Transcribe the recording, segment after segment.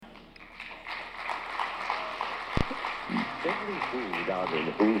Every Who down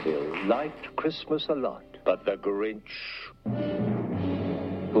in Whoville liked Christmas a lot, but the Grinch,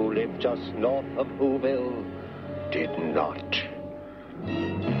 who lived just north of Whoville, did not.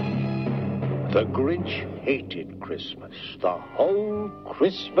 The Grinch hated Christmas, the whole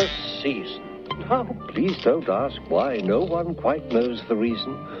Christmas season. Now, please don't ask why. No one quite knows the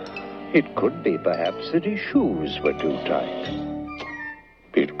reason. It could be, perhaps, that his shoes were too tight.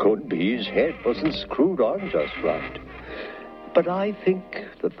 It could be his head wasn't screwed on just right. But I think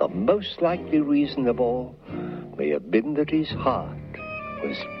that the most likely reason of all may have been that his heart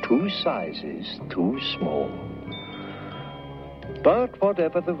was 2 sizes too small. But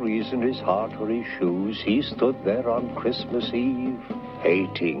whatever the reason, his heart or his shoes, he stood there on Christmas Eve,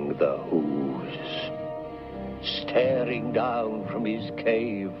 hating the Whos, staring down from his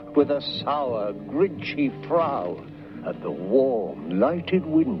cave with a sour, grinchy frown at the warm, lighted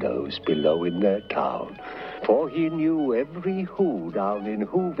windows below in their town. For he knew every Who down in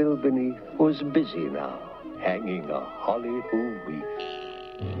Whoville beneath was busy now, hanging a holly Who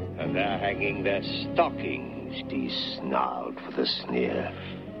wreath. And they're hanging their stockings, he snarled with a sneer.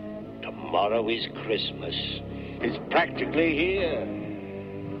 Tomorrow is Christmas. It's practically here.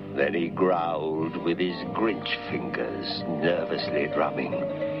 Then he growled with his Grinch fingers, nervously drumming.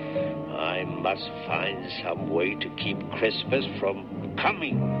 I must find some way to keep Christmas from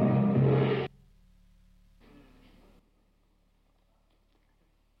coming.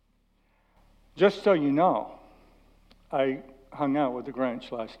 Just so you know, I hung out with the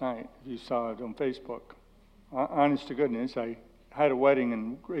Grinch last night. If you saw it on Facebook. Honest to goodness, I had a wedding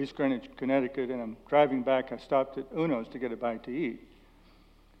in East Greenwich, Connecticut, and I'm driving back. I stopped at Uno's to get a bite to eat.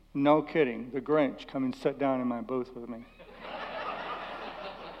 No kidding. The Grinch come and sat down in my booth with me.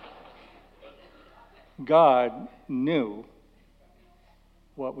 God knew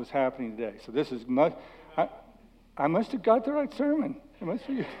what was happening today. So this is I must have got the right sermon. It must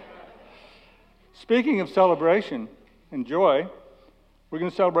be. Speaking of celebration and joy, we're going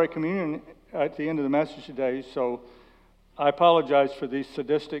to celebrate communion at the end of the message today. So I apologize for these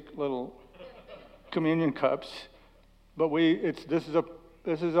sadistic little communion cups, but this is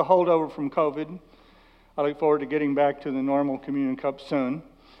a holdover from COVID. I look forward to getting back to the normal communion cup soon.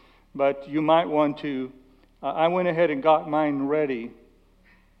 But you might want to, I went ahead and got mine ready.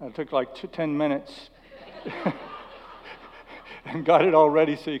 It took like 10 minutes and got it all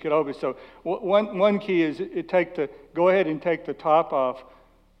ready so you could open it. So one key is go ahead and take the top off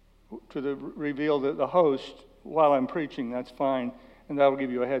to reveal the host while I'm preaching. That's fine, and that'll give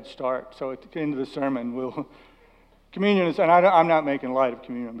you a head start. So at the end of the sermon, communion is, and I'm not making light of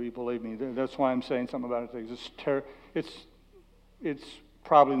communion, but believe me, that's why I'm saying something about it. It's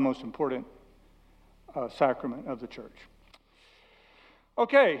probably the most important sacrament of the church.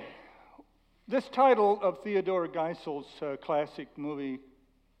 Okay, this title of Theodore Geisel's classic movie,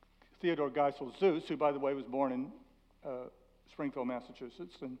 Theodore Geisel's Zeus, who, by the way, was born in Springfield,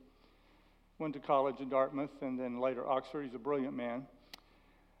 Massachusetts, and went to college in Dartmouth and then later Oxford. He's a brilliant man.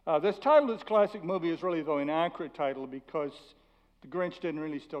 This title of this classic movie is really, though, an inaccurate title because the Grinch didn't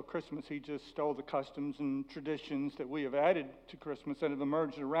really steal Christmas. He just stole the customs and traditions that we have added to Christmas that have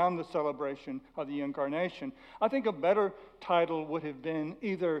emerged around the celebration of the Incarnation. I think a better title would have been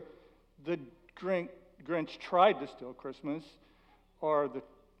either The Grinch Tried to Steal Christmas, or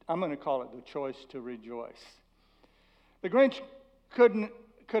I'm going to call it The Choice to Rejoice. The Grinch could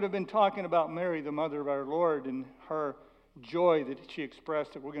have been talking about Mary, the mother of our Lord, and her joy that she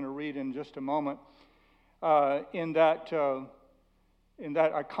expressed, that we're going to read in just a moment, in that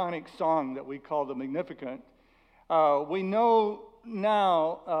iconic song that we call the Magnificat. We know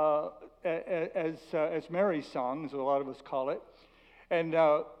now as Mary's song, as a lot of us call it, and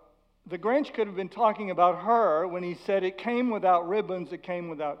the Grinch could have been talking about her when he said it came without ribbons, it came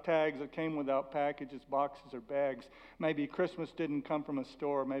without tags, it came without packages, boxes, or bags. Maybe Christmas didn't come from a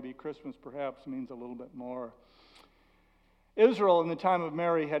store. Maybe Christmas perhaps means a little bit more. Israel in the time of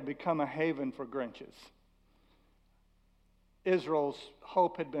Mary had become a haven for Grinches. Israel's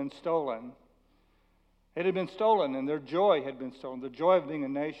hope had been stolen. It had been stolen, and their joy had been stolen. The joy of being a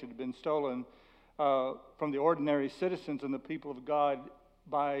nation had been stolen from the ordinary citizens and the people of God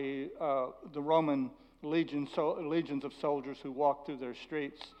by the Roman legions of soldiers who walked through their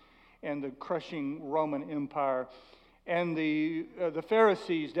streets, and the crushing Roman Empire. And the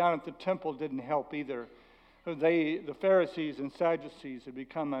Pharisees down at the temple didn't help either. The Pharisees and Sadducees had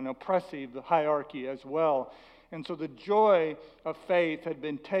become an oppressive hierarchy as well. And so the joy of faith had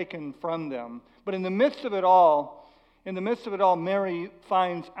been taken from them. But in the midst of it all, Mary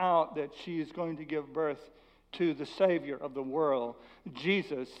finds out that she is going to give birth to the Savior of the world,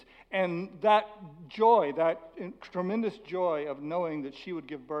 Jesus. And that joy, that tremendous joy of knowing that she would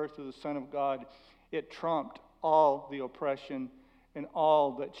give birth to the Son of God, it trumped all the oppression and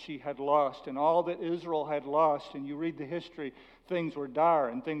all that she had lost and all that Israel had lost. And you read the history, things were dire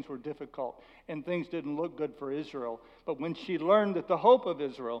and things were difficult and things didn't look good for Israel. But when she learned that the hope of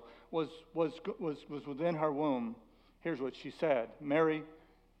Israel was within her womb, here's what she said. Mary,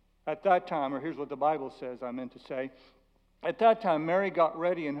 at that time, or here's what the Bible says, I meant to say. At that time, Mary got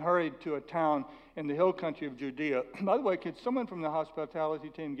ready and hurried to a town in the hill country of Judea. By the way, could someone from the hospitality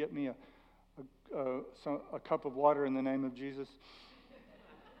team get me a cup of water in the name of Jesus?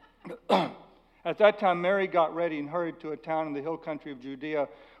 At that time, Mary got ready and hurried to a town in the hill country of Judea,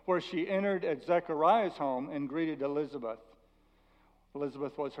 where she entered at Zechariah's home and greeted Elizabeth.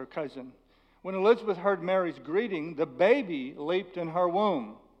 Elizabeth was her cousin. When Elizabeth heard Mary's greeting, the baby leaped in her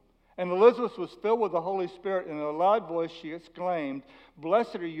womb. And Elizabeth was filled with the Holy Spirit, and in a loud voice she exclaimed,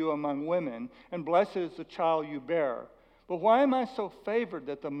 "Blessed are you among women, and blessed is the child you bear. But why am I so favored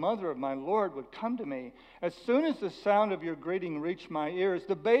that the mother of my Lord would come to me? As soon as the sound of your greeting reached my ears,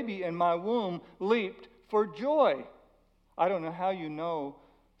 the baby in my womb leaped for joy." I don't know how you know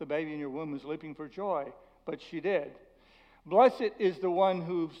the baby in your womb is leaping for joy, but she did. Blessed is the one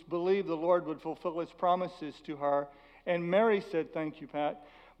who believed the Lord would fulfill his promises to her. And Mary said, thank you, Pat,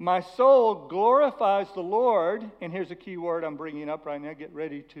 "My soul glorifies the Lord." And here's a key word I'm bringing up right now. Get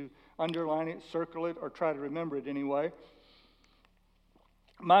ready to underline it, circle it, or try to remember it anyway.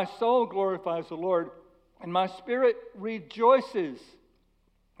 "My soul glorifies the Lord, and my spirit rejoices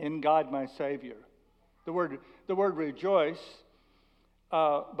in God my Savior." The word rejoice,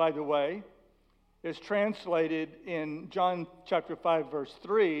 by the way, is translated in John chapter 5, verse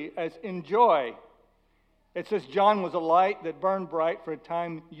 3 as enjoy. It says John was a light that burned bright for a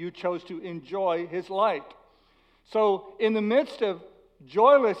time. You chose to enjoy his light. So in the midst of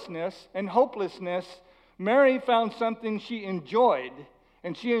joylessness and hopelessness, Mary found something she enjoyed.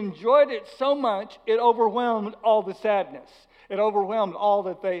 And she enjoyed it so much, it overwhelmed all the sadness. It overwhelmed all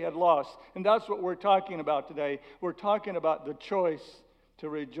that they had lost. And that's what we're talking about today. We're talking about the choice to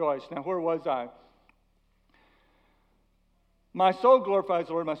rejoice. Now, where was I? "My soul glorifies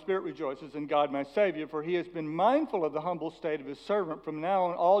the Lord, my spirit rejoices in God my Savior, for he has been mindful of the humble state of his servant. From now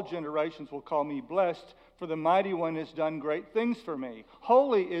on, all generations will call me blessed, for the Mighty One has done great things for me.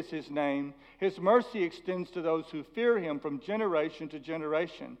 Holy is his name. His mercy extends to those who fear him from generation to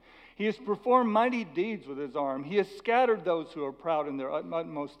generation. He has performed mighty deeds with his arm. He has scattered those who are proud in their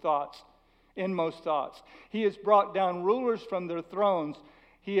inmost thoughts. He has brought down rulers from their thrones.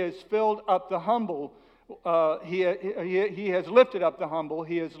 He has filled up the humble. He has lifted up the humble.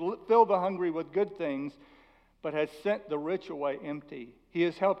 He has filled the hungry with good things, but has sent the rich away empty. He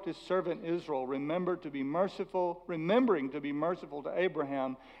has helped his servant Israel, remembering to be merciful to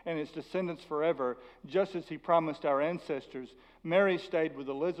Abraham and his descendants forever, just as he promised our ancestors." Mary stayed with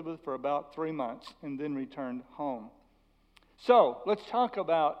Elizabeth for about 3 months and then returned home. So let's talk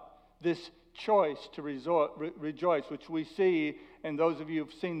about this choice to rejoice, which we see, and those of you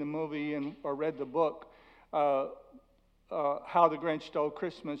who've seen the movie or read the book, How the Grinch Stole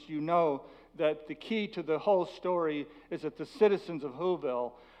Christmas, you know that the key to the whole story is that the citizens of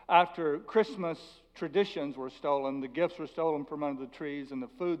Whoville, after Christmas traditions were stolen, the gifts were stolen from under the trees, and the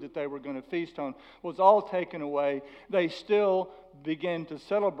food that they were going to feast on was all taken away, they still began to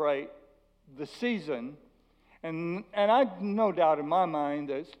celebrate the season. And I've no doubt in my mind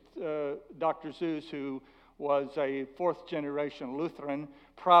that Dr. Seuss, who was a fourth-generation Lutheran,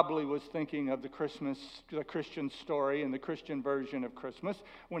 probably was thinking of the Christian story and the Christian version of Christmas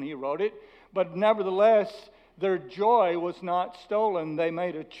when he wrote it. But nevertheless, their joy was not stolen. They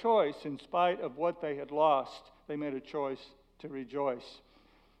made a choice in spite of what they had lost. They made a choice to rejoice.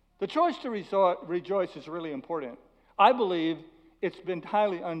 The choice to rejoice is really important. I believe it's been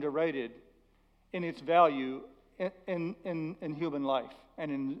highly underrated in its value in human life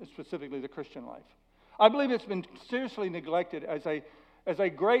and in specifically the Christian life. I believe it's been seriously neglected as a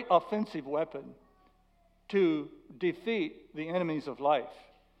great offensive weapon to defeat the enemies of life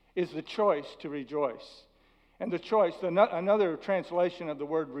is the choice to rejoice. And the choice, another translation of the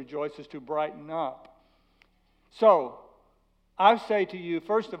word rejoice is to brighten up. So, I say to you,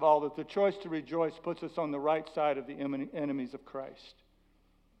 first of all, that the choice to rejoice puts us on the right side of the enemies of Christ.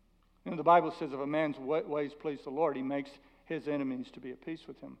 You know, the Bible says if a man's ways please the Lord, he makes his enemies to be at peace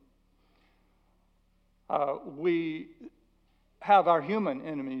with him. We have our human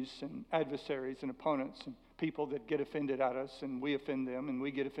enemies and adversaries and opponents and people that get offended at us, and we offend them, and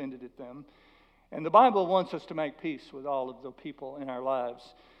we get offended at them. And the Bible wants us to make peace with all of the people in our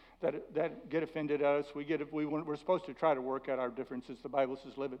lives. that get offended at us. We're supposed to try to work out our differences. The Bible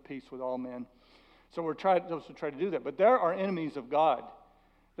says, live at peace with all men. So we're supposed to try to do that. But there are enemies of God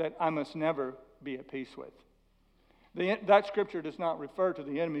that I must never be at peace with. That scripture does not refer to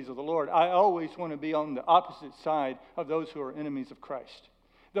the enemies of the Lord. I always want to be on the opposite side of those who are enemies of Christ,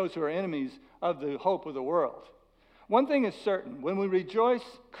 those who are enemies of the hope of the world. One thing is certain: when we rejoice,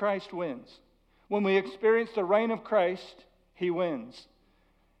 Christ wins. When we experience the reign of Christ, He wins.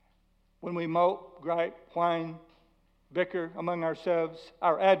 When we mope, gripe, whine, bicker among ourselves,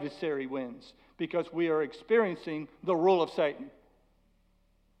 our adversary wins, because we are experiencing the rule of Satan.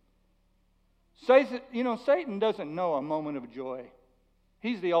 Satan doesn't know a moment of joy.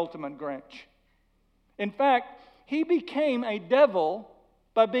 He's the ultimate Grinch. In fact, he became a devil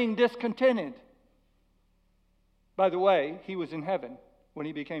by being discontented. By the way, he was in heaven when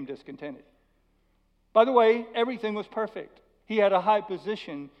he became discontented. By the way, everything was perfect. He had a high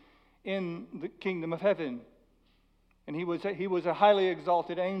position in the kingdom of heaven. And he was a highly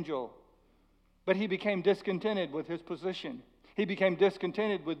exalted angel. But he became discontented with his position. He became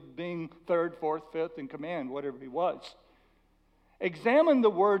discontented with being third, fourth, fifth in command, whatever he was. Examine the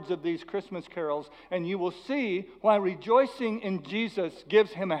words of these Christmas carols, and you will see why rejoicing in Jesus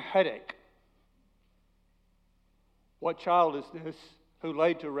gives him a headache. What child is this who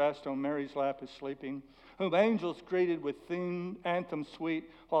laid to rest on Mary's lap is sleeping, whom angels greeted with anthem sweet,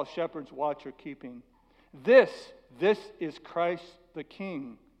 while shepherds watch are keeping? This is Christ the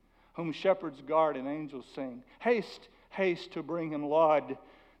King, whom shepherds guard and angels sing. Haste, haste to bring him laud,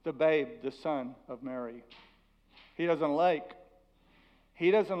 the babe, the son of Mary. He doesn't like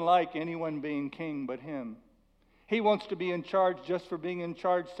anyone being king but him. He wants to be in charge just for being in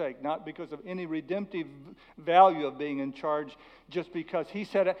charge's sake, not because of any redemptive value of being in charge, just because he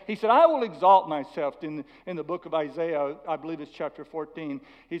said, I will exalt myself in the book of Isaiah, I believe it's chapter 14.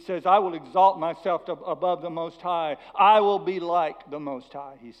 He says, I will exalt myself above the Most High. I will be like the Most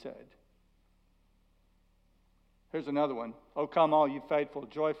High, he said. Here's another one. O come, all you faithful,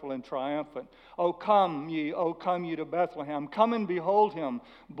 joyful and triumphant. O come ye to Bethlehem. Come and behold him,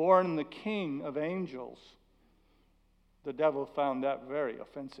 born the King of angels. The devil found that very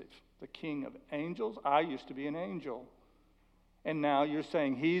offensive. The King of angels? I used to be an angel. And now you're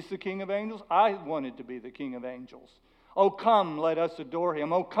saying he's the King of angels? I wanted to be the King of angels. Oh, come, let us adore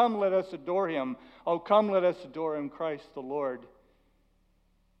him. Oh, come, let us adore him. Oh, come, let us adore him, Christ the Lord.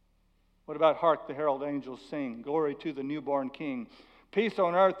 What about hark the herald angels sing? Glory to the newborn King. Peace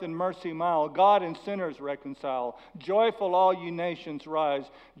on earth and mercy mild. God and sinners reconcile. Joyful all you nations rise.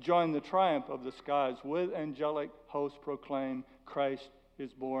 Join the triumph of the skies. With angelic hosts proclaim Christ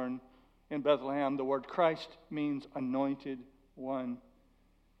is born in Bethlehem. The word Christ means anointed one.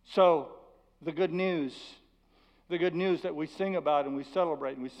 So, the good news that we sing about and we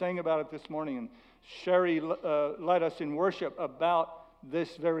celebrate, and we sang about it this morning, and Sherry led us in worship about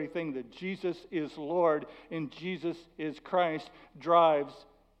this very thing, that Jesus is Lord and Jesus is Christ, drives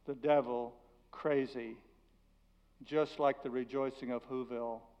the devil crazy. Just like the rejoicing of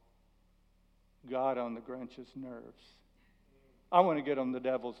Whoville got on the Grinch's nerves. I want to get on the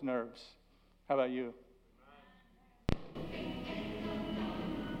devil's nerves. How about you?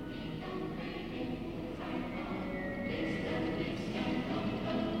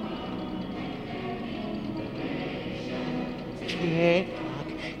 Tick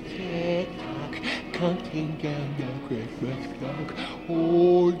tock, counting down the Christmas clock.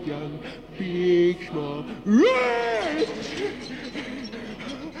 Old, young, big, small.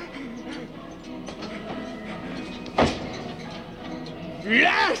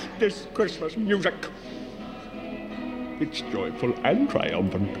 Yes, this Christmas music. It's joyful and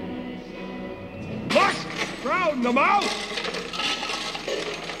triumphant. Must drown them out!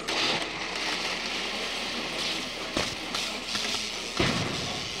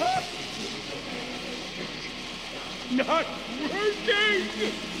 Not working!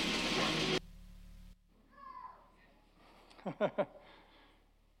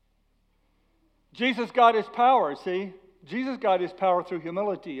 Jesus got his power, see? Jesus got his power through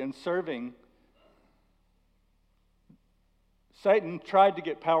humility and serving. Satan tried to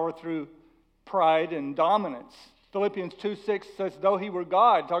get power through pride and dominance. Philippians 2:6 says, though he were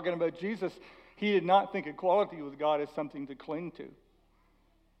God, talking about Jesus, he did not think equality with God as something to cling to.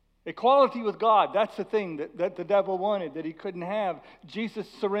 Equality with God, that's the thing that the devil wanted, that he couldn't have. Jesus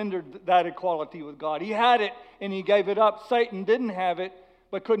surrendered that equality with God. He had it and he gave it up. Satan didn't have it,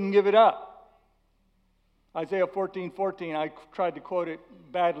 but couldn't give it up. Isaiah 14:14, I tried to quote it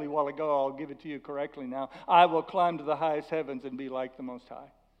badly a while ago. I'll give it to you correctly now. I will climb to the highest heavens and be like the Most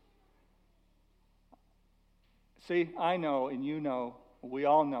High. See, I know and you know We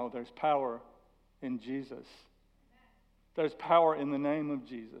all know there's power in Jesus. There's power in the name of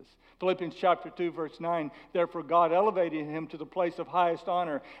Jesus. Philippians chapter 2, verse 9, therefore God elevated him to the place of highest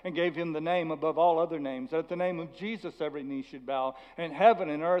honor and gave him the name above all other names, that at the name of Jesus every knee should bow, in heaven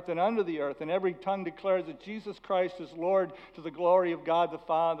and earth and under the earth, and every tongue declares that Jesus Christ is Lord, to the glory of God the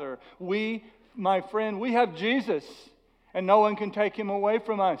Father. We, my friend, we have Jesus, and no one can take him away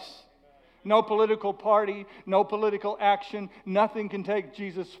from us. No political party, no political action, nothing can take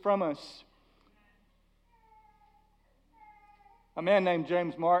Jesus from us. A man named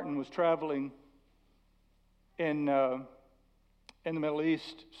James Martin was traveling in the Middle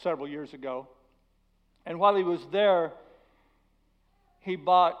East several years ago. And while he was there, he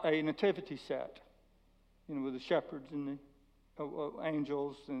bought a nativity set, with the shepherds and the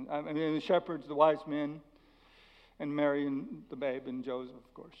angels, and the shepherds, the wise men, and Mary and the babe and Joseph,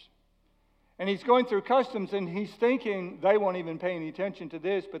 of course. And he's going through customs, and he's thinking they won't even pay any attention to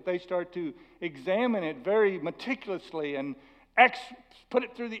this, but they start to examine it very meticulously and put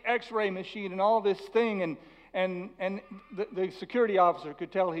it through the X-ray machine and all this thing, and the security officer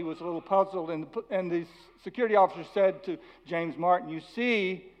could tell he was a little puzzled, and the security officer said to James Martin, you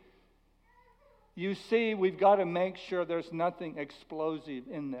see, we've got to make sure there's nothing explosive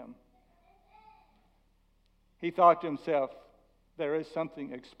in them. He thought to himself, there is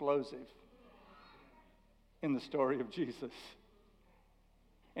something explosive in the story of Jesus.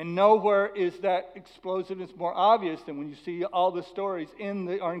 And nowhere is that explosiveness more obvious than when you see all the stories in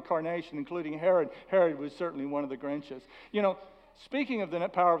the incarnation, including Herod. Herod was certainly one of the Grinches. Speaking of the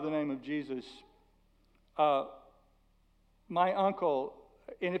power of the name of Jesus, my uncle,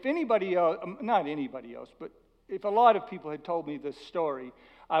 and if anybody else, not anybody else, but if a lot of people had told me this story,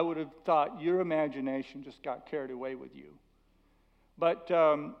 I would have thought your imagination just got carried away with you. But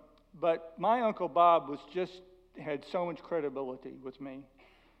my Uncle Bob had so much credibility with me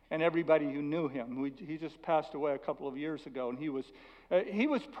and everybody who knew him. He just passed away a couple of years ago, and he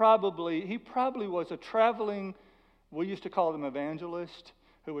probably was a traveling, we used to call them evangelist,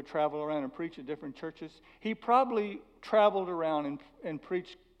 who would travel around and preach at different churches. He probably traveled around and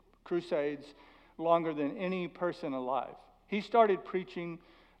preached crusades longer than any person alive. He started preaching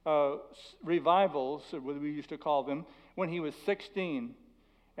revivals, we used to call them, when he was 16.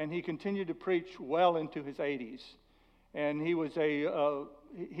 And he continued to preach well into his 80s. And he was a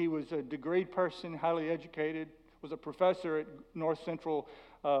degreed person, highly educated, was a professor at North Central,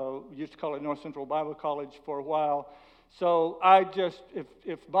 used to call it North Central Bible College for a while. So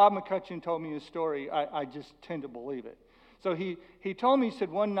if Bob McCutcheon told me his story, I just tend to believe it. So he told me, he said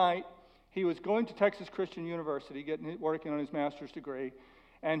one night he was going to Texas Christian University, working on his master's degree,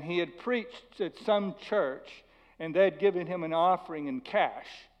 and he had preached at some church, and they had given him an offering in cash.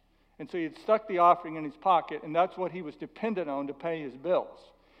 And so he had stuck the offering in his pocket, and that's what he was dependent on to pay his bills.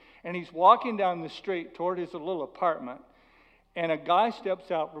 And he's walking down the street toward his little apartment, and a guy steps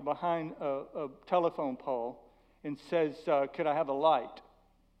out from behind a telephone pole and says, could I have a light?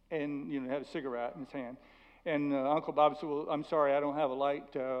 And, had a cigarette in his hand. And Uncle Bob said, well, I'm sorry, I don't have a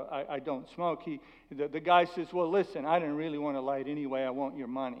light. I don't smoke. The guy says, well, listen, I didn't really want a light anyway. I want your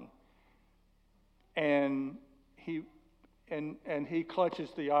money. And he clutches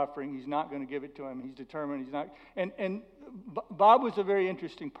the offering. He's not going to give it to him. He's determined he's not. And Bob was a very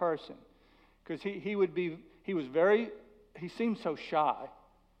interesting person because he seemed so shy.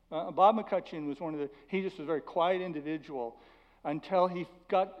 Bob McCutcheon was he just was a very quiet individual until he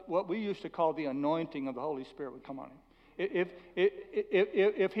got what we used to call the anointing of the Holy Spirit would come on him.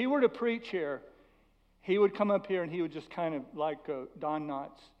 If he were to preach here, he would come up here and he would just kind of like Don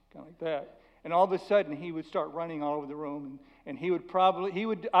Knotts, kind of like that. And all of a sudden, he would start running all over the room. And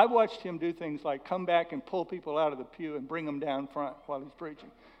I watched him do things like come back and pull people out of the pew and bring them down front while he's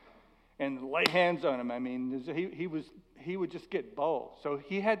preaching. And lay hands on them. I mean, he would just get bold. So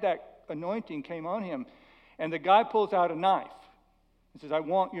he had that anointing came on him. And the guy pulls out a knife and says, I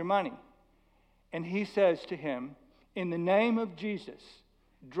want your money. And he says to him, in the name of Jesus,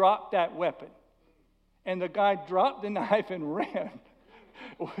 drop that weapon. And the guy dropped the knife and ran.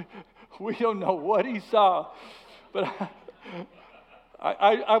 We don't know what he saw, but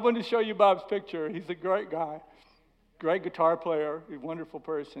I want to show you Bob's picture. He's a great guy, great guitar player, a wonderful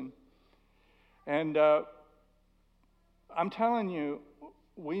person. And I'm telling you,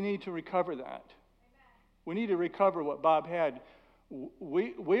 we need to recover that. We need to recover what Bob had.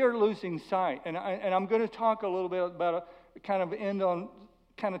 We are losing sight, and I'm going to talk a little bit about kind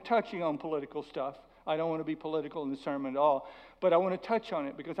of touching on political stuff. I don't want to be political in the sermon at all, but I want to touch on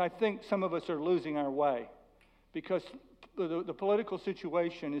it because I think some of us are losing our way because the political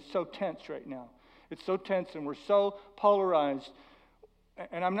situation is so tense right now. It's so tense and we're so polarized.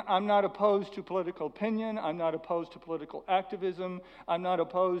 And I'm not opposed to political opinion. I'm not opposed to political activism. I'm not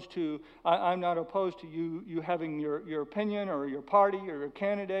opposed to you having your opinion or your party or your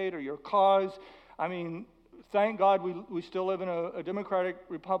candidate or your cause. I mean, thank God we still live in a democratic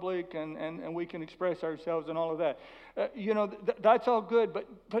republic and we can express ourselves and all of that. That's all good,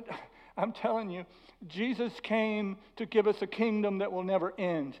 but I'm telling you, Jesus came to give us a kingdom that will never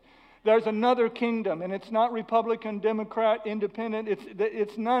end. There's another kingdom, and it's not Republican, Democrat, Independent.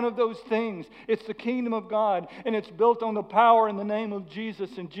 It's none of those things. It's the kingdom of God, and it's built on the power in the name of Jesus.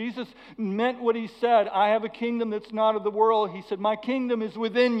 And Jesus meant what he said. I have a kingdom that's not of the world. He said, my kingdom is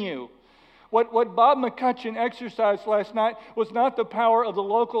within you. What Bob McCutcheon exercised last night was not the power of the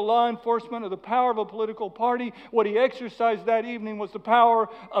local law enforcement or the power of a political party. What he exercised that evening was the power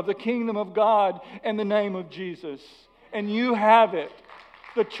of the kingdom of God and the name of Jesus. And you have it.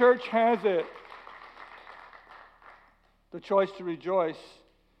 The church has it. The choice to rejoice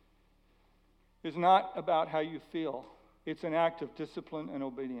is not about how you feel. It's an act of discipline and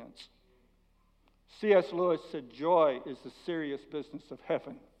obedience. C.S. Lewis said, joy is the serious business of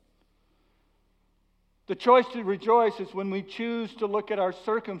heaven. The choice to rejoice is when we choose to look at our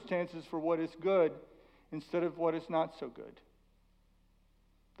circumstances for what is good instead of what is not so good.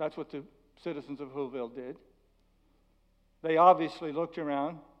 That's what the citizens of Whoville did. They obviously looked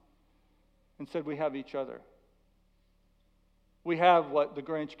around and said, we have each other. We have what the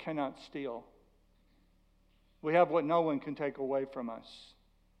Grinch cannot steal. We have what no one can take away from us.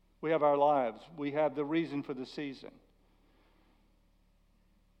 We have our lives. We have the reason for the season.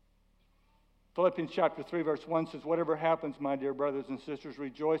 Philippians chapter 3, verse 1 says, whatever happens, my dear brothers and sisters,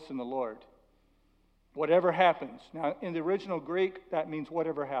 rejoice in the Lord. Whatever happens. Now, in the original Greek, that means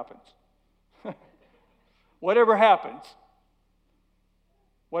whatever happens. Whatever happens.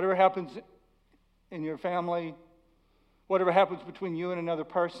 Whatever happens in your family, whatever happens between you and another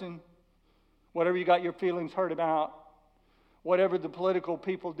person, whatever you got your feelings hurt about, whatever the political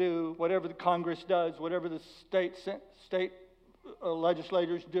people do, whatever the Congress does, whatever the state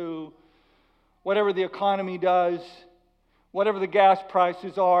legislators do, whatever the economy does, whatever the gas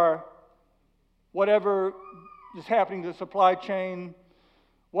prices are, whatever is happening to the supply chain,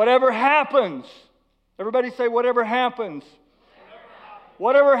 whatever happens. Everybody say, whatever happens.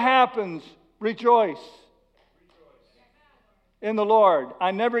 Whatever happens, rejoice in the Lord.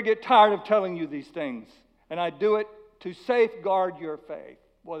 I never get tired of telling you these things, and I do it to safeguard your faith.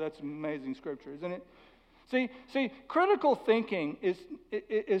 Boy, that's amazing scripture, isn't it? See, critical thinking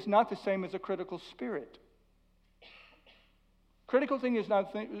is not the same as a critical spirit. Critical thinking is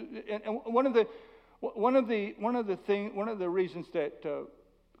not. And one of the reasons that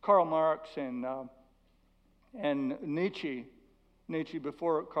Karl Marx and Nietzsche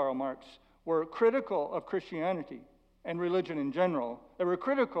before Karl Marx were critical of Christianity and religion in general. They were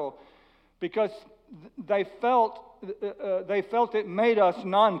critical because they felt it made us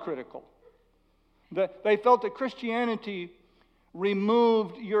non-critical. They felt that Christianity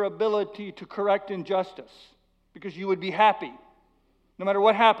removed your ability to correct injustice because you would be happy. No matter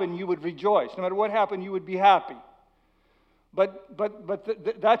what happened, you would rejoice. No matter what happened, you would be happy. But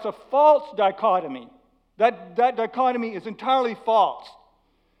that's a false dichotomy. That dichotomy is entirely false.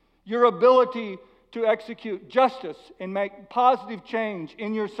 Your ability to execute justice and make positive change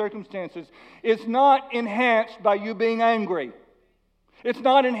in your circumstances is not enhanced by you being angry. It's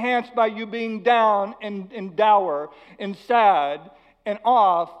not enhanced by you being down and dour and sad and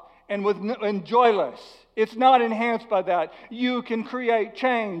off and joyless. It's not enhanced by that. You can create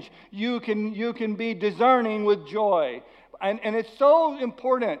change. You can be discerning with joy. And it's so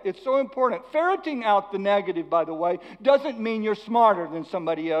important. It's so important. Ferreting out the negative, by the way, doesn't mean you're smarter than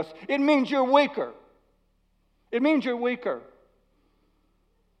somebody else. It means you're weaker. It means you're weaker.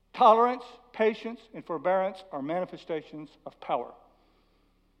 Tolerance, patience, and forbearance are manifestations of power.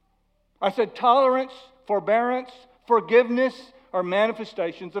 I said tolerance, forbearance, forgiveness are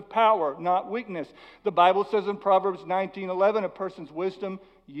manifestations of power, not weakness. The Bible says in Proverbs 19:11, a person's wisdom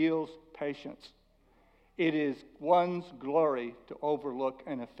yields patience. It is one's glory to overlook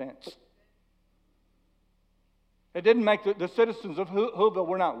an offense. It didn't make the citizens of Whoville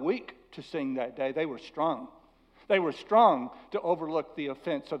were not weak to sing that day. They were strong. They were strong to overlook the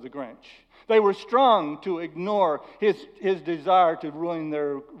offense of the Grinch. They were strong to ignore his desire to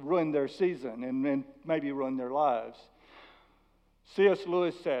ruin their season and maybe ruin their lives. C.S.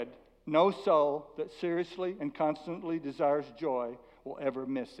 Lewis said, no soul that seriously and constantly desires joy will ever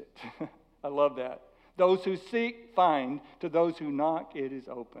miss it. I love that. Those who seek, find. To those who knock, it is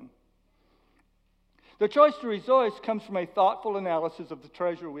open. The choice to rejoice comes from a thoughtful analysis of the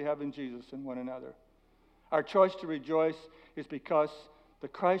treasure we have in Jesus and one another. Our choice to rejoice is because The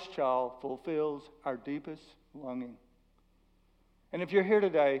Christ child fulfills our deepest longing. And if you're here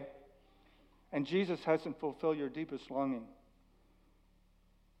today and Jesus hasn't fulfilled your deepest longing,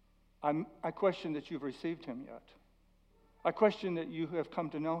 I question that you've received him yet. I question that you have come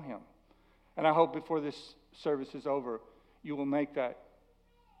to know him. And I hope before this service is over, you will make that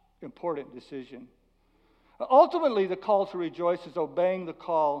important decision. Ultimately, the call to rejoice is obeying the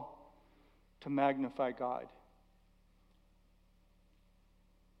call to magnify God.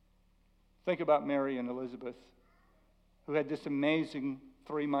 Think about Mary and Elizabeth, who had this amazing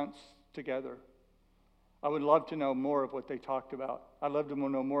 3 months together. I would love to know more of what they talked about. I'd love to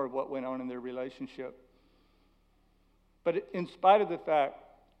know more of what went on in their relationship. But in spite of the fact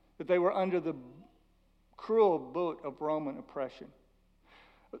that they were under the cruel boot of Roman oppression,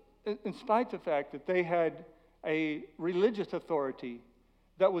 in spite of the fact that they had a religious authority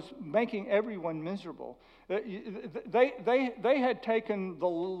that was making everyone miserable, they had taken the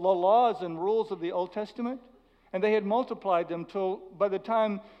laws and rules of the Old Testament and they had multiplied them till by the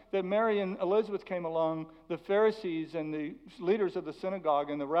time that Mary and Elizabeth came along, the Pharisees and the leaders of the synagogue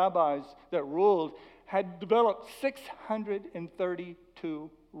and the rabbis that ruled had developed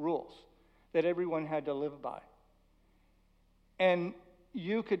 632 rules that everyone had to live by. And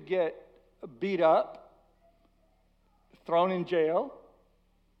you could get beat up, thrown in jail,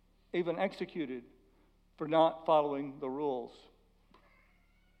 even executed for not following the rules.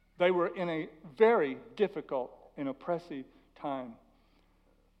 They were in a very difficult and oppressive time.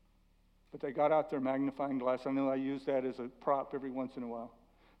 But they got out their magnifying glass. I know I use that as a prop every once in a while.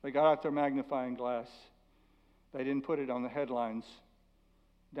 They got out their magnifying glass. They didn't put it on the headlines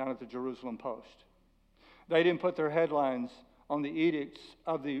down at the Jerusalem Post. They didn't put their headlines on the edicts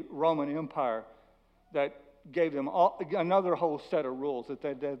of the Roman Empire that gave them another whole set of rules that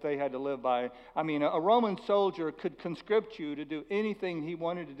they had to live by. I mean, a Roman soldier could conscript you to do anything he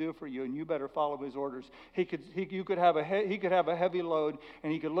wanted to do for you, and you better follow his orders. He could have a heavy load,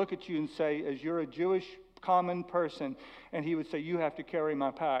 and he could look at you and say, as you're a Jewish common person, and he would say, you have to carry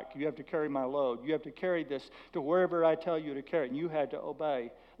my pack, you have to carry my load, you have to carry this to wherever I tell you to carry it, and you had to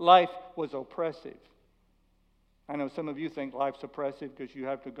obey. Life was oppressive. I know some of you think life's oppressive because you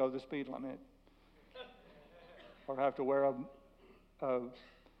have to go the speed limit, or have to wear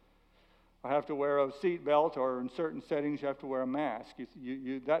a seat belt, or in certain settings you have to wear a mask.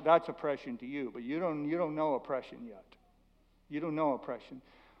 That's oppression to you, but you don't know oppression yet. You don't know oppression.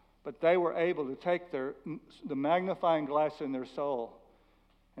 But they were able to take the magnifying glass in their soul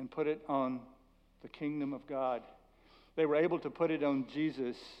and put it on the kingdom of God. They were able to put it on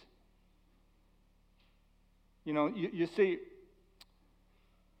Jesus. You know, you see,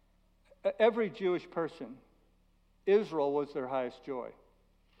 every Jewish person, Israel was their highest joy.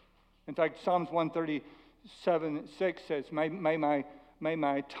 In fact, Psalms 137:6 says, may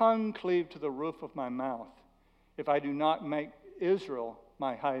my tongue cleave to the roof of my mouth if I do not make Israel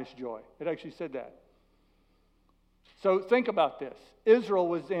my highest joy. It actually said that. So think about this. Israel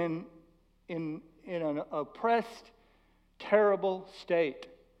was in an oppressed, terrible state.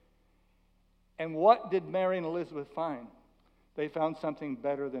 And what did Mary and Elizabeth find? They found something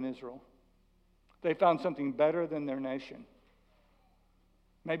better than Israel. They found something better than their nation.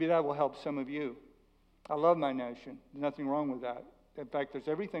 Maybe that will help some of you. I love my nation. There's nothing wrong with that. In fact, there's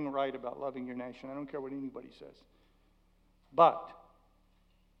everything right about loving your nation. I don't care what anybody says. But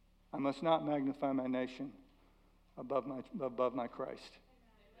I must not magnify my nation above my Christ.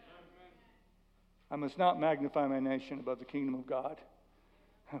 I must not magnify my nation above the kingdom of God.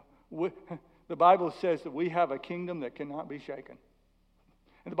 The Bible says that we have a kingdom that cannot be shaken.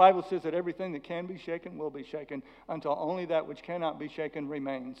 And the Bible says that everything that can be shaken will be shaken until only that which cannot be shaken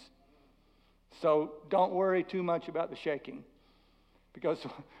remains. So don't worry too much about the shaking, because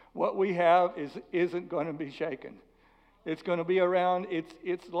what we have isn't going to be shaken. It's going to be around.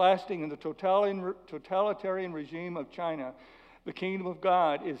 It's lasting in the totalitarian regime of China. The kingdom of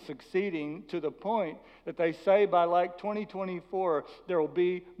God is succeeding to the point that they say by like 2024, there will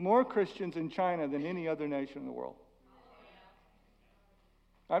be more Christians in China than any other nation in the world.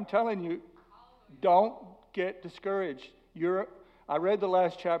 I'm telling you, don't get discouraged. I read the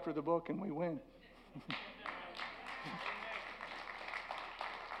last chapter of the book and we win.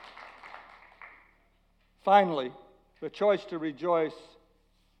 Finally, the choice to rejoice.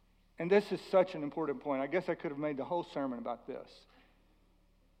 And this is such an important point. I guess I could have made the whole sermon about this.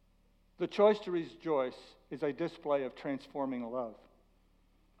 The choice to rejoice is a display of transforming love.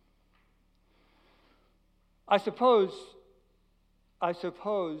 I suppose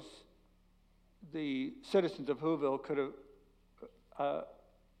the citizens of Whoville could have,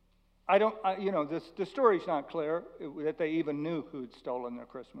 the story's not clear that they even knew who'd stolen their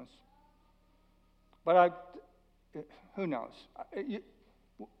Christmas. But who knows?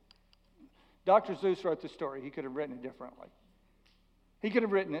 Dr. Seuss wrote the story. He could have written it differently. He could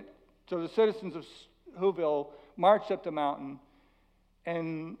have written it so the citizens of Whoville marched up the mountain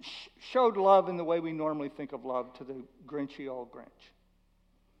and showed love in the way we normally think of love to the Grinchy old Grinch.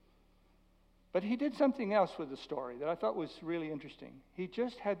 But he did something else with the story that I thought was really interesting. He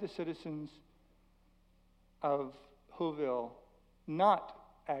just had the citizens of Whoville not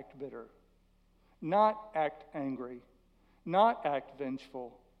act bitter, not act angry, not act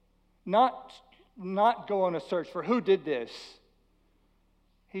vengeful, not go on a search for who did this.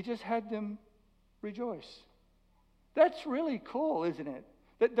 He just had them rejoice. That's really cool, isn't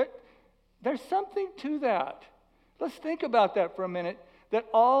it? There's something to that. Let's think about that for a minute. That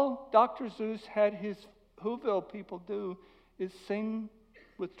all Dr. Seuss had his Whoville people do is sing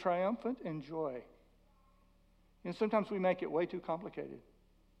with triumphant and joy. Sometimes we make it way too complicated.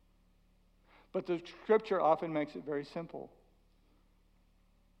 But the scripture often makes it very simple.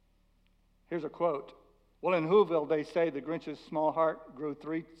 Here's a quote. Well, in Whoville, they say the Grinch's small heart grew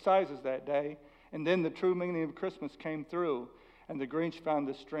 3 sizes that day, and then the true meaning of Christmas came through, and the Grinch found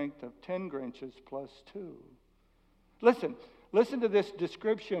the strength of 10 Grinches plus 2. Listen to this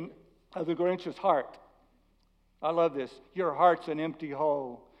description of the Grinch's heart. I love this. Your heart's an empty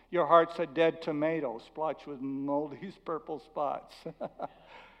hole. Your heart's a dead tomato splotched with moldy purple spots.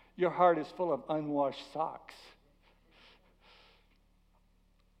 Your heart is full of unwashed socks.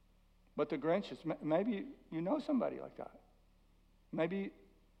 But the Grinch is, maybe you know somebody like that. Maybe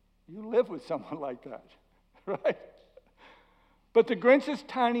you live with someone like that, right? But the Grinch's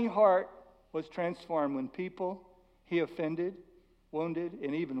tiny heart was transformed when people he offended, wounded,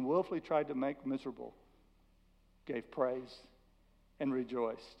 and even willfully tried to make miserable gave praise and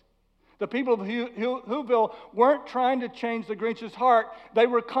rejoiced. The people of Whoville weren't trying to change the Grinch's heart. They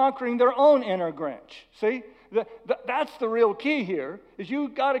were conquering their own inner Grinch. See? That's the real key here, is you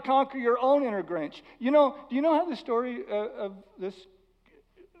got to conquer your own inner Grinch. Do you know how the story of this,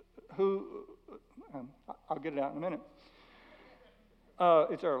 I'll get it out in a minute.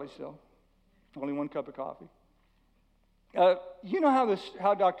 It's early still. Only 1 cup of coffee. You know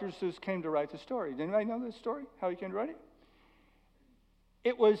how Dr. Seuss came to write the story. Does anybody know this story? How he came to write it?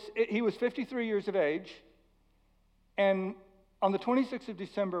 He was 53 years of age, and on the 26th of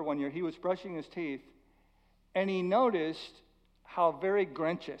December one year, he was brushing his teeth, and he noticed how very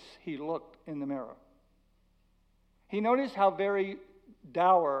Grinchous he looked in the mirror. He noticed how very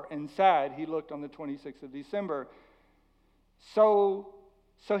dour and sad he looked on the 26th of December. So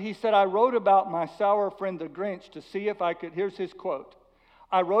he said, I wrote about my sour friend the Grinch to see if I could, here's his quote,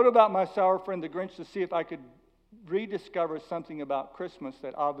 I wrote about my sour friend the Grinch to see if I could rediscover something about Christmas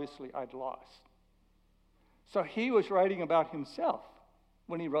that obviously I'd lost. So he was writing about himself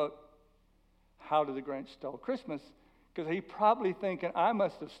when he wrote How Did the Grinch Stole Christmas? Because he probably thinking, I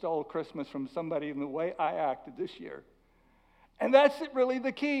must have stole Christmas from somebody in the way I acted this year. And that's really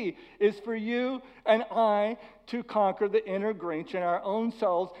the key, is for you and I to conquer the inner Grinch in our own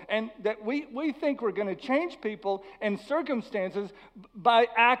souls. And that we think we're going to change people and circumstances by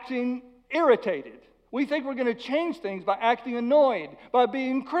acting irritated. We think we're going to change things by acting annoyed, by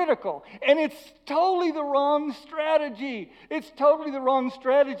being critical. And it's totally the wrong strategy. It's totally the wrong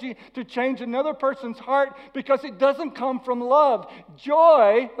strategy to change another person's heart because it doesn't come from love.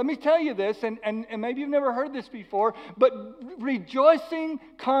 Joy, let me tell you this, and maybe you've never heard this before, but rejoicing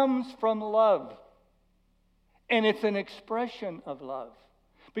comes from love. And it's an expression of love.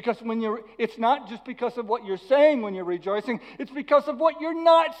 Because it's not just because of what you're saying when you're rejoicing, it's because of what you're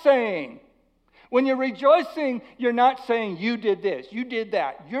not saying. When you're rejoicing, you're not saying, you did this, you did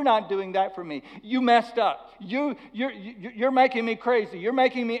that, you're not doing that for me, you messed up, you're making me crazy, you're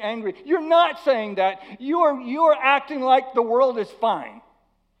making me angry. You're not saying that. You are acting like the world is fine.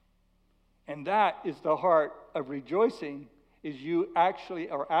 And that is the heart of rejoicing, is you actually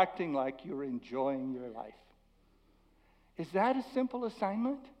are acting like you're enjoying your life. Is that a simple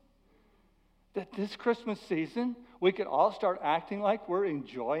assignment? That this Christmas season, we could all start acting like we're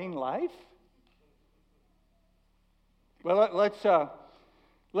enjoying life? Well,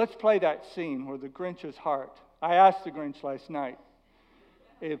 let's play that scene where the Grinch's heart. I asked the Grinch last night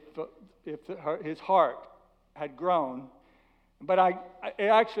if his heart had grown, but it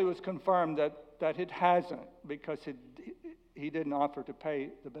actually was confirmed that it hasn't, because he didn't offer to pay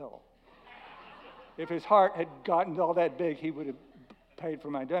the bill. If his heart had gotten all that big, he would have paid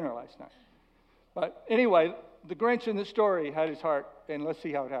for my dinner last night. But anyway, the Grinch in the story had his heart, and let's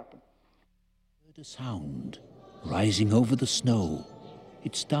see how it happened. Heard a sound rising over the snow.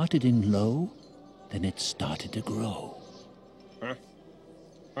 It started in low, then it started to grow. Huh?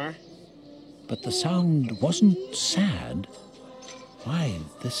 Huh? But the sound wasn't sad. Why,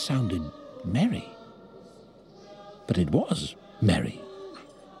 this sounded merry. But it was merry.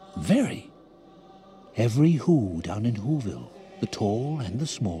 Very. Every Who down in Whoville, the tall and the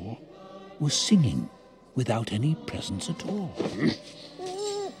small, was singing without any presents at all.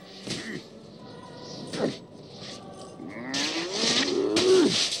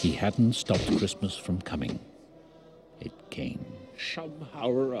 He hadn't stopped Christmas from coming. It came. Somehow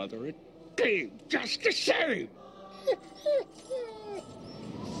or other, it came just the same.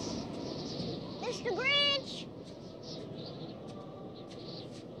 Mr. Grinch!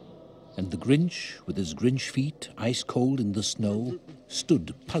 And the Grinch, with his Grinch feet ice cold in the snow,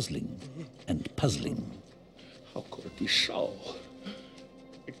 stood puzzling and puzzling. How could it be so?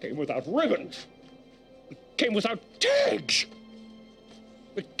 It came without ribbons. It came without tags.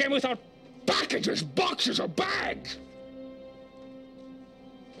 It came without packages, boxes, or bags.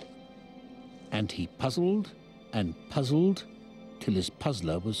 And he puzzled and puzzled till his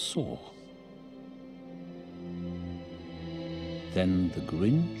puzzler was sore. Then the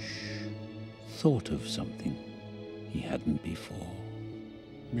Grinch thought of something he hadn't before.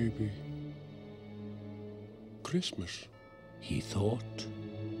 Maybe Christmas, He thought,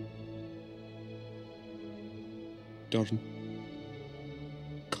 doesn't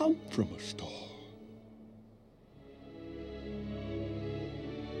come from a store.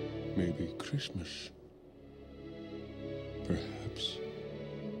 Maybe Christmas, perhaps,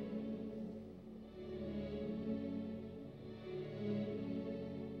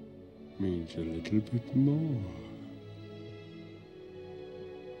 means a little bit more.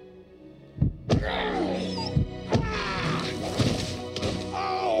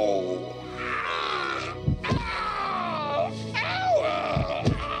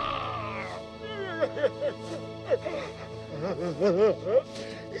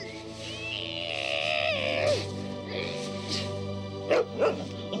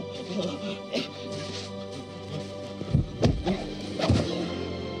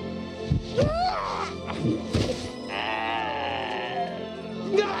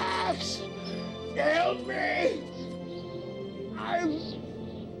 Max! Help me! I'm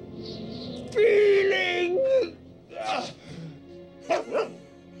feeling...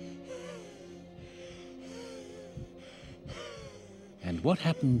 and what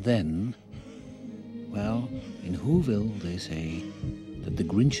happened then? Well, in Whoville they say that the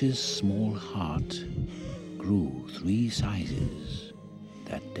Grinch's small heart grew 3 sizes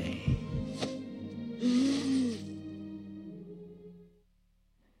that day.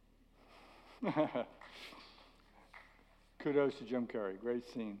 Kudos to Jim Carrey. Great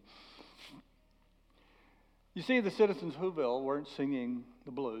scene. You see, the citizens of Whoville weren't singing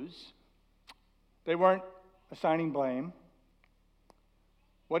the blues. They weren't assigning blame.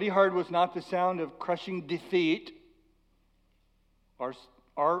 What he heard was not the sound of crushing defeat or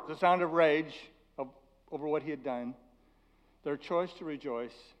the sound of rage over what he had done. Their choice to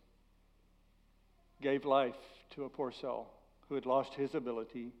rejoice gave life to a poor soul who had lost his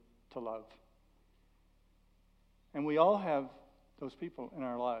ability to love. And we all have those people in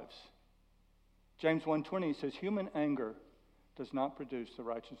our lives. James 1:20 says, human anger does not produce the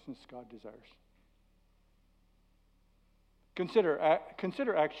righteousness God desires. Consider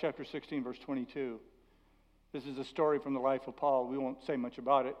Acts chapter 16, verse 22. This is a story from the life of Paul. We won't say much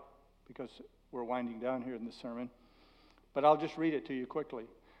about it because we're winding down here in this sermon. But I'll just read it to you quickly.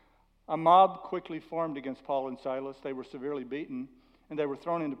 A mob quickly formed against Paul and Silas. They were severely beaten, and they were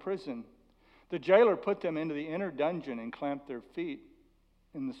thrown into prison. The jailer put them into the inner dungeon and clamped their feet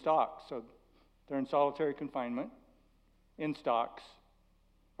in the stocks. So they're in solitary confinement, in stocks,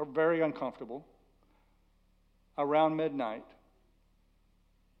 are very uncomfortable. Around midnight,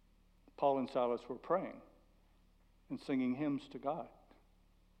 Paul and Silas were praying and singing hymns to God.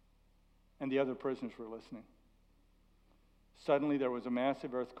 And the other prisoners were listening. Suddenly there was a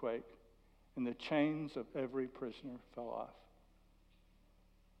massive earthquake, and the chains of every prisoner fell off.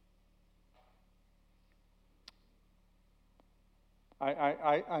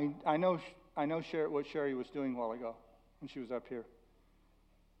 I know what Sherry was doing a while ago when she was up here.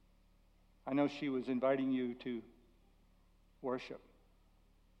 I know she was inviting you to worship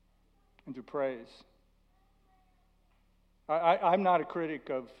and to praise. I'm not a critic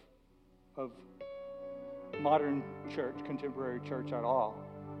of modern church, contemporary church at all.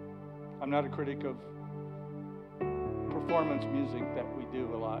 I'm not a critic of performance music that we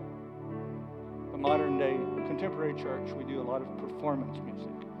do a lot. The modern day contemporary church, we do a lot of performance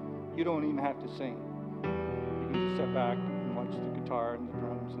music. You don't even have to sing. You can just sit back and watch just the guitar and the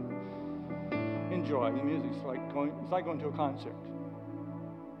drums, and enjoy the music. It's like going to a concert.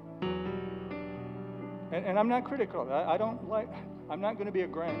 And I'm not critical of that. I'm not going to be a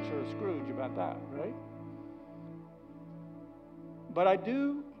Grinch or a Scrooge about that, right? But I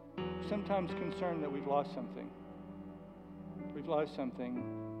do sometimes concerned that we've lost something. We've lost something,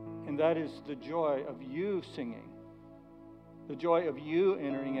 and that is the joy of you singing, the joy of you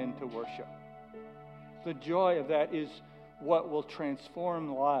entering into worship. The joy of that is what will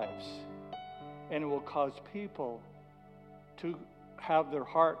transform lives, and it will cause people to have their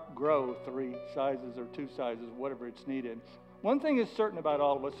heart grow 3 sizes or 2 sizes, whatever it's needed. One thing is certain about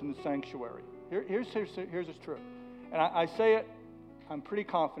all of us in the sanctuary. Here's what's true. And I say it, I'm pretty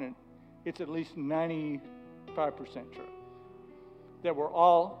confident it's at least 95% true. That we're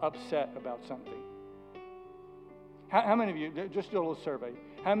all upset about something. How many of you, just do a little survey,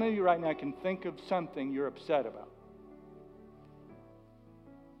 how many of you right now can think of something you're upset about?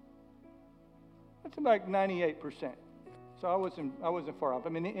 That's about 98%. So I wasn't far off. I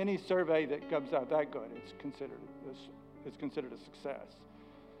mean, any survey that comes out that good, it's considered a success.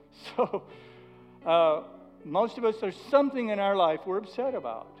 So most of us, there's something in our life we're upset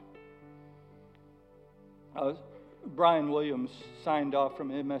about. Brian Williams signed off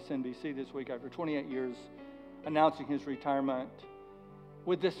from MSNBC this week after 28 years, announcing his retirement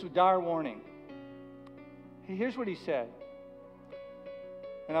with this dire warning. Here's what he said,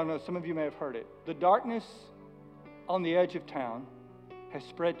 and I don't know, some of you may have heard it. The darkness on the edge of town has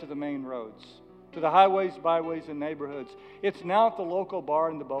spread to the main roads, to the highways, byways, and neighborhoods. It's now at the local bar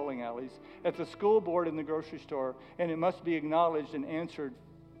and the bowling alleys, at the school board and the grocery store, and it must be acknowledged and answered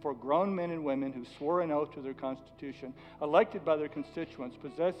for grown men and women who swore an oath to their Constitution, elected by their constituents,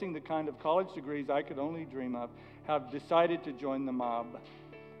 possessing the kind of college degrees I could only dream of, have decided to join the mob.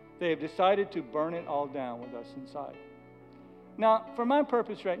 They have decided to burn it all down with us inside. Now, for my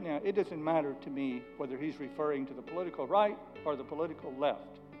purpose right now, it doesn't matter to me whether he's referring to the political right or the political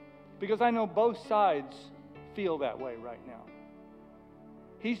left, because I know both sides feel that way right now.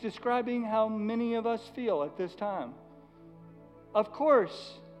 He's describing how many of us feel at this time. Of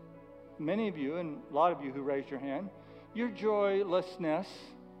course, many of you, and a lot of you who raised your hand, your joylessness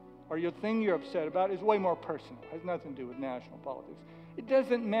or your thing you're upset about is way more personal. It has nothing to do with national politics. It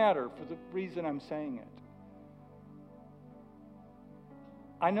doesn't matter for the reason I'm saying it.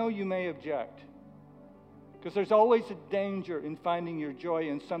 I know you may object, because there's always a danger in finding your joy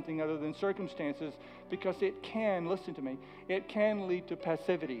in something other than circumstances, because it can, listen to me, it can lead to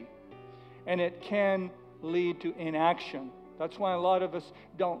passivity, and it can lead to inaction. That's why a lot of us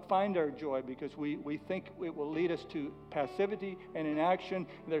don't find our joy, because we think it will lead us to passivity and inaction.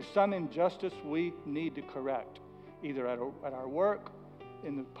 There's some injustice we need to correct, either at our work,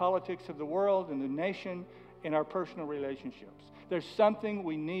 in the politics of the world, in the nation, in our personal relationships. There's something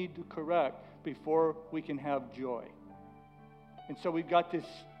we need to correct before we can have joy. And so we've got this,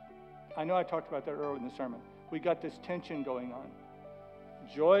 I know I talked about that earlier in the sermon, we've got this tension going on.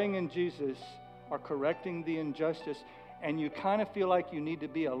 Joying in Jesus or correcting the injustice, and you kind of feel like you need to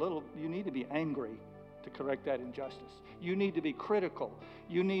be angry to correct that injustice. You need to be critical.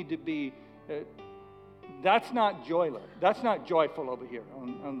 You need to be, that's not joyless. That's not joyful over here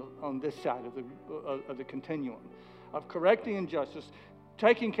on this side of the continuum of correcting injustice,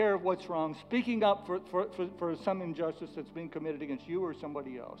 taking care of what's wrong, speaking up for some injustice that's being committed against you or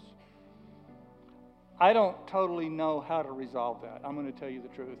somebody else. I don't totally know how to resolve that. I'm going to tell you the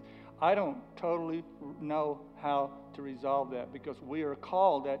truth. I don't totally know how to resolve that, because we are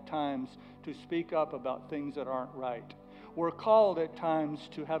called at times to speak up about things that aren't right. We're called at times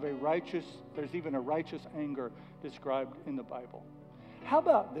to have there's even a righteous anger described in the Bible. How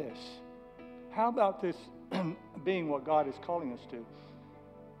about this? How about this being what God is calling us to?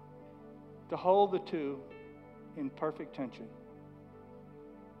 To hold the two in perfect tension,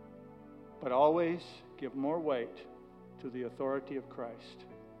 but always give more weight to the authority of Christ.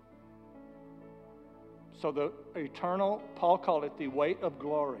 So the eternal, Paul called it the weight of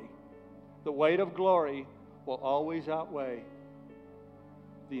glory. The weight of glory will always outweigh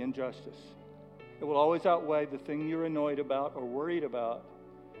the injustice. It will always outweigh the thing you're annoyed about or worried about,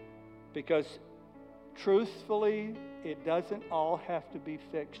 because truthfully, it doesn't all have to be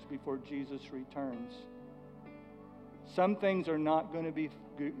fixed before Jesus returns. Some things are not going to be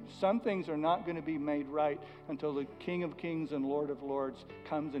made right until the King of Kings and Lord of Lords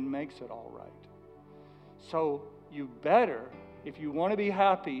comes and makes it all right. So you better, if you want to be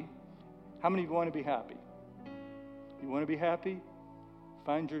happy, how many of you want to be happy? You want to be happy?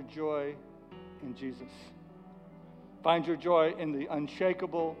 Find your joy in Jesus. Find your joy in the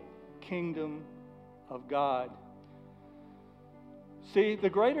unshakable kingdom of God. See, the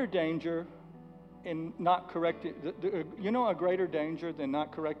greater danger in not correcting, you know, a greater danger than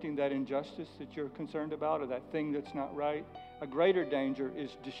not correcting that injustice that you're concerned about or that thing that's not right? A greater danger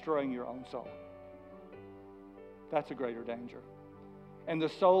is destroying your own soul. That's a greater danger. And the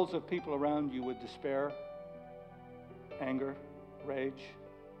souls of people around you with despair, anger, rage.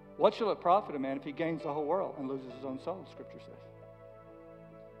 What shall it profit a man if he gains the whole world and loses his own soul, Scripture says.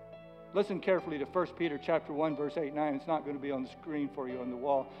 Listen carefully to 1 Peter chapter 1, verse 8, 9. It's not going to be on the screen for you on the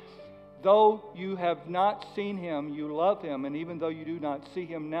wall. Though you have not seen him, you love him, and even though you do not see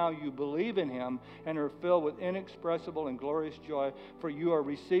him now, you believe in him and are filled with inexpressible and glorious joy, for you are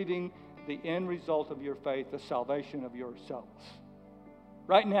receiving the end result of your faith, the salvation of your souls.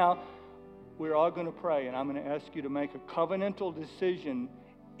 Right now, we're all going to pray, and I'm going to ask you to make a covenantal decision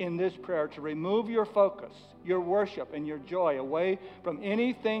in this prayer to remove your focus, your worship, and your joy away from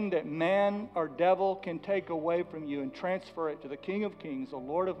anything that man or devil can take away from you and transfer it to the King of Kings, the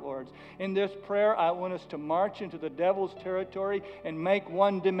Lord of Lords. In this prayer, I want us to march into the devil's territory and make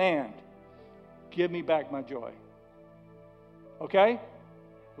one demand. Give me back my joy. Okay?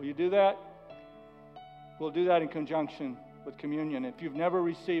 Will you do that? We'll do that in conjunction with communion. If you've never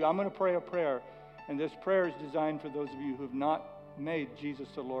received, I'm going to pray a prayer, and this prayer is designed for those of you who have not made Jesus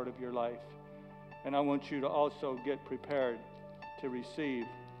the Lord of your life. And I want you to also get prepared to receive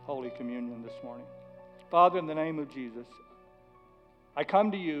Holy Communion this morning. Father, in the name of Jesus, I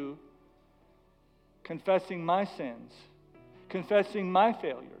come to you confessing my sins, confessing my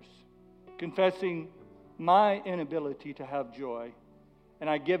failures, confessing my inability to have joy, and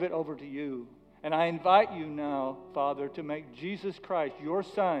I give it over to you. And I invite you now, Father, to make Jesus Christ, your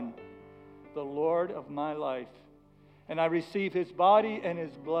Son, the Lord of my life. And I receive his body and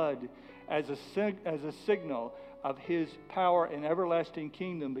his blood as a signal of his power and everlasting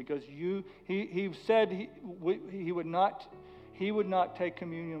kingdom, because he said he would not take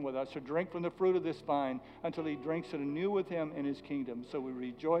communion with us or drink from the fruit of this vine until he drinks it anew with him in his kingdom. So we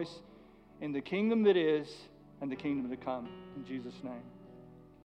rejoice in the kingdom that is and the kingdom to come. In Jesus' name.